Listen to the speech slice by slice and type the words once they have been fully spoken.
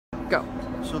Go.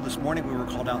 So this morning we were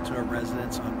called out to a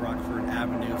residence on Rockford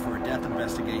Avenue for a death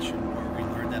investigation where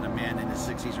we learned that a man in his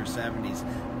 60s or 70s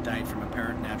died from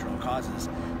apparent natural causes.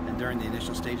 And during the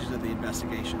initial stages of the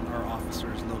investigation, our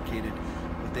officers located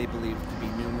what they believe to be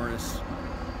numerous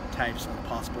types of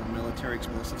possible military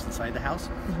explosives inside the house.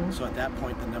 So at that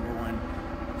point, the number one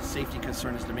safety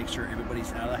concern is to make sure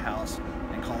everybody's out of the house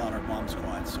and call out our bomb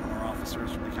squad. So our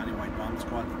officers from the countywide bomb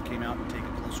squad came out and take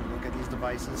a closer look at these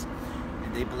devices,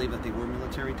 and they believe that they were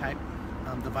military type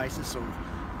devices. So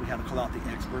we had to call out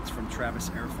the experts from Travis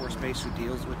Air Force Base who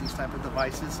deals with these type of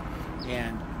devices,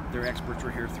 and their experts were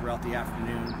here throughout the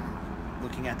afternoon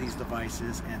looking at these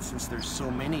devices. And since there's so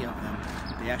many of them,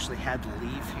 they actually had to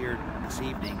leave here this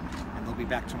evening, and they'll be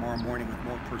back tomorrow morning with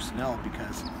more personnel,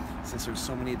 because since there's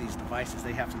so many of these devices,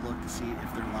 they have to look to see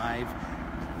if they're live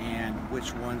and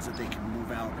which ones that they can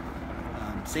move out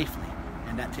safely,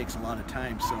 and that takes a lot of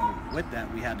time. So with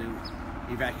that, we had to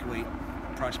evacuate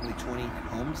approximately 20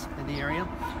 homes in the area,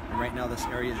 and right now this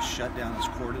area is shut down, it's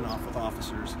cordoned off with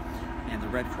officers, and the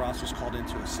Red Cross was called in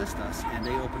to assist us, and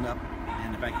they opened up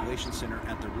an evacuation center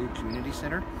at the Rood Community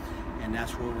Center, and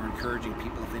that's where we're encouraging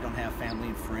people, if they don't have family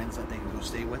and friends that they can go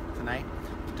stay with tonight,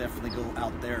 to definitely go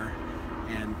out there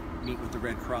and meet with the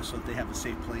Red Cross so that they have a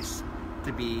safe place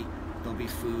to be. There'll be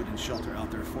food and shelter out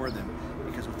there for them,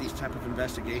 because with these type of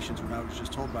investigations, what I was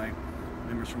just told by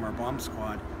members from our bomb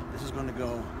squad, this is going to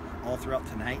go all throughout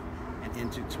tonight and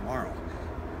into tomorrow,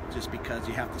 just because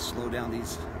you have to slow down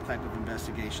these type of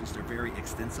investigations. They're very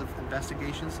extensive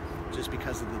investigations just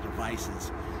because of the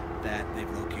devices that they've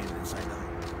located inside the home.